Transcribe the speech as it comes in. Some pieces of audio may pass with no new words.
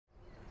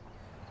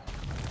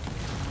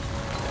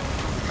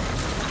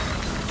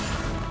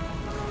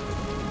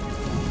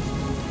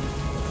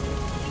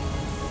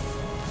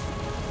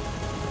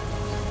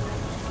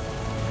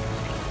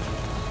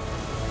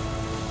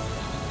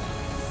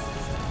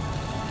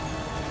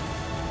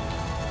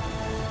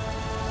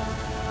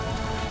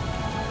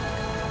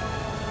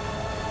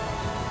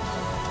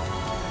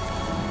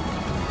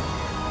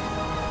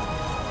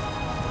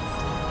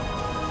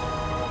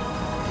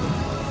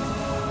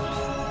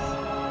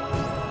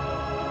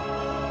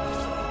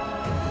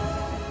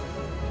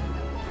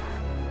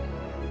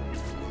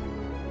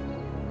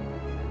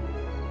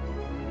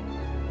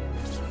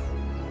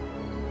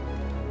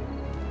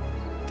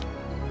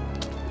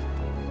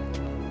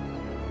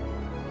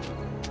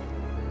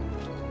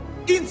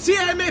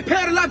Insieme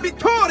per la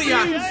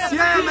vittoria!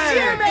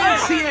 Insieme!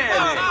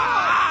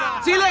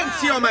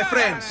 Silenzio, my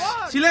friends!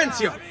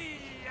 Silenzio!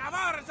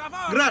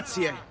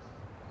 Grazie.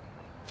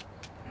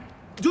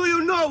 Do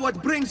you know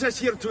what brings us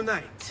here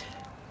tonight?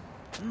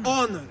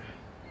 Honor.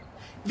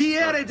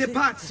 Viere de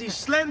Pazzi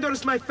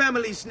slanders my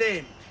family's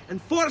name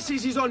and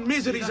forces his own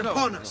miseries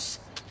upon us.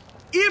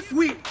 If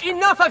we...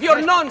 Enough of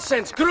your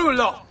nonsense,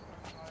 Grullo!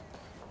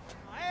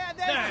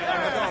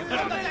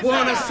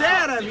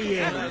 Buonasera,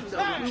 Viere.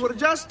 We were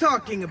just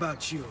talking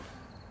about you.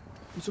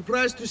 I'm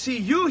surprised to see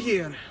you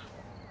here.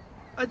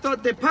 I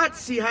thought the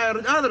Pazzi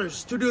hired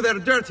others to do their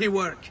dirty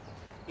work.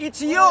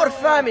 It's your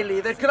family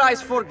that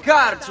cries for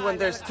guards when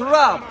there's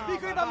trouble.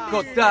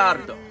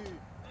 Gottardo.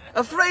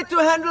 Afraid to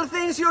handle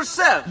things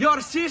yourself? Your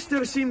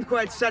sister seemed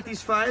quite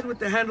satisfied with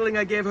the handling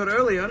I gave her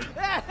earlier.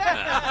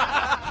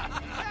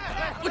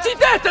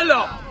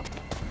 Uccidetelo!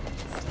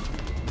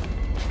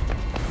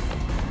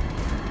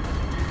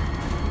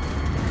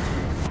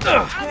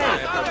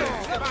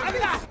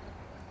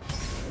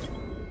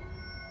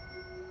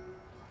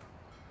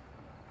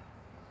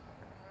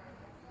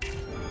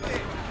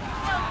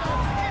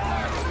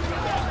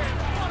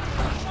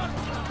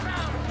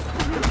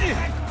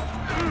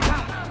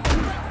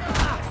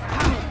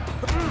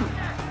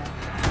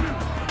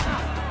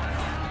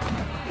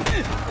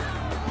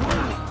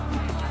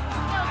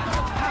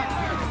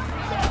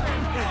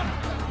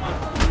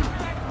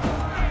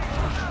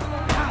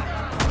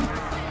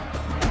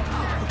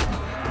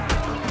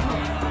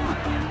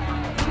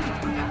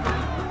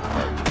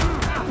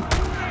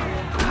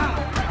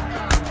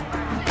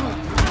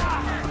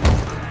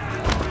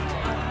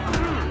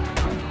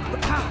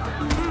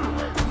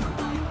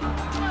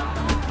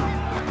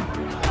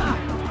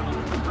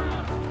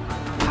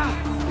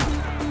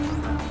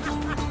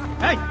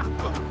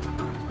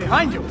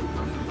 Behind you!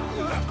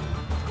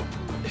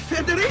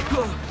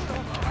 Federico!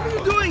 What are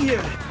you doing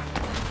here?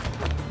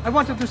 I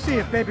wanted to see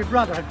if baby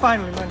brother had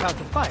finally learned how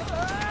to fight.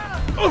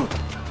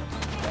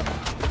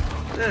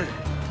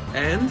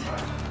 And?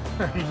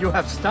 You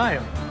have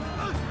style.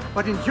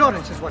 But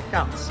endurance is what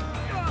counts.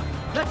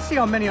 Let's see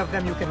how many of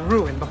them you can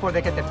ruin before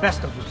they get the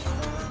best of you.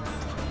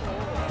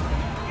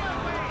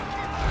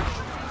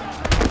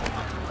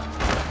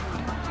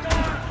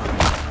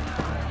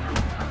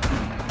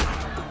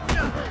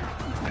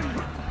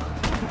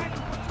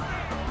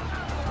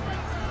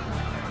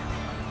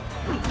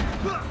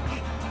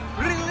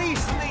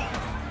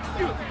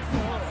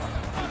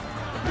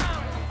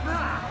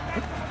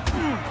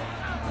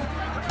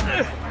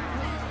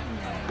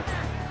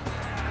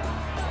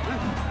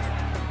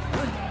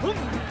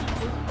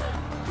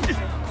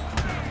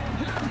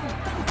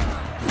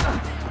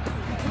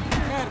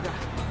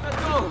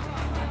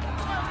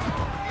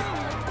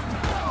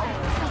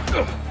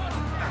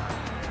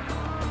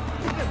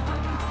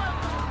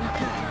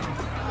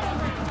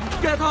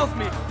 Get off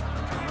me!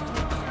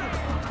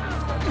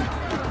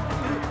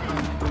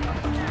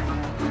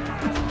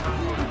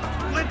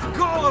 Let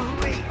go of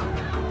me!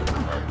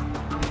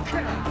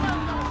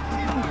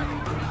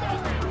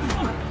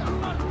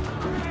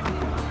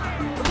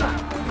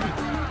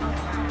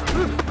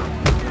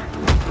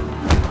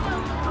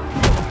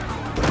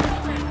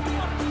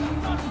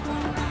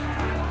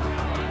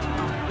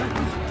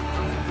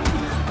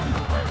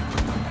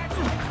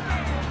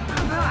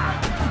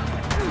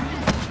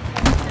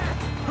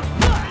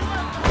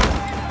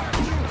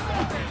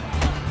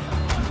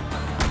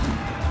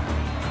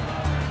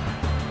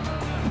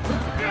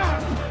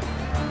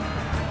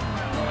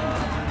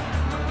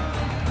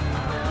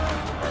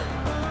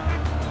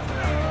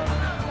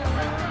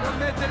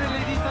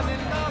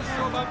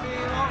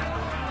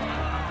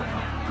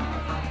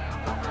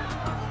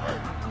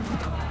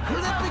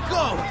 Let me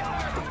go!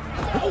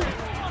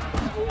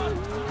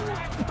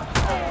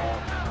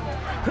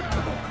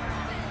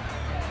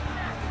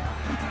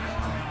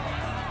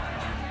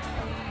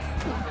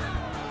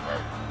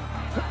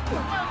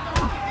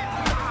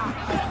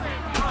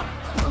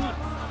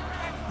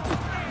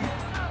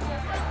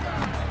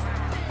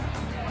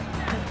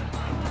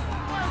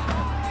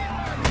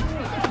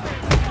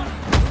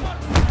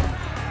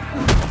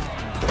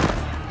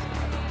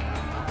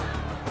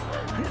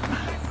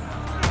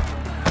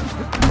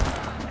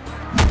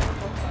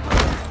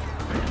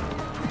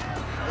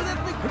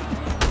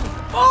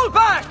 Fall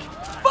back!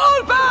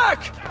 Fall back!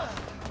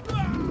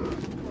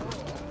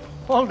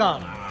 Hold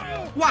on.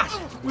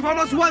 What? We've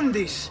almost won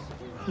this.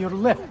 Your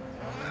lip.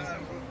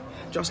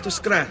 Just a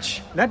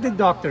scratch. Let the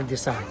doctor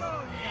decide.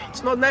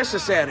 It's not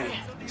necessary.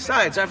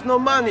 Besides, I've no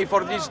money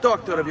for this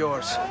doctor of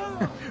yours.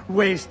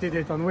 Wasted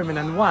it on women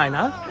and wine,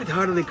 huh? I'd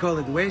hardly call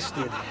it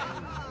wasted.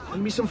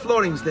 Lend me some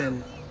florins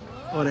then.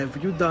 Or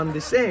have you done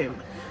the same?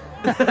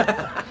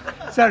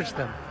 Search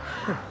them.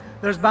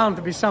 There's bound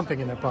to be something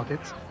in their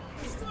pockets.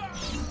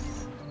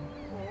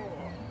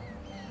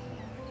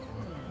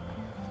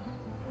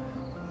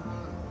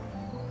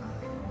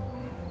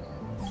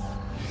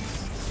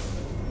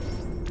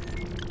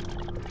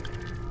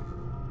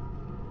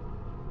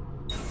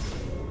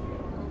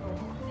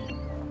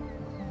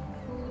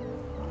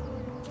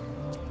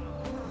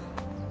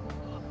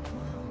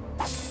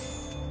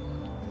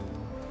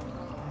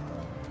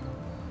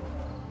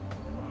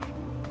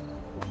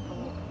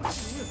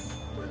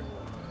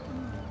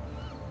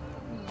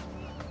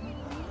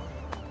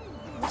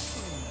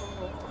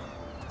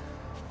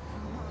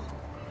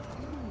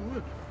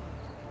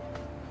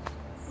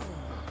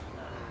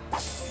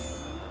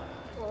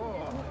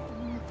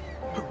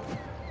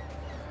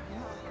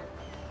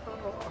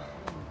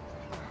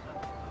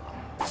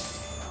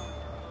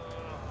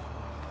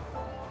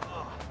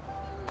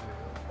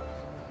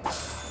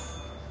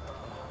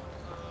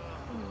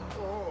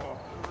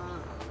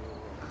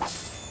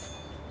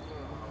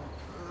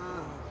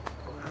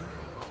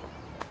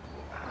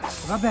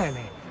 Va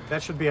bene.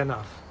 That should be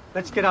enough.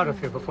 Let's get out of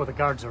here before the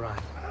guards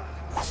arrive.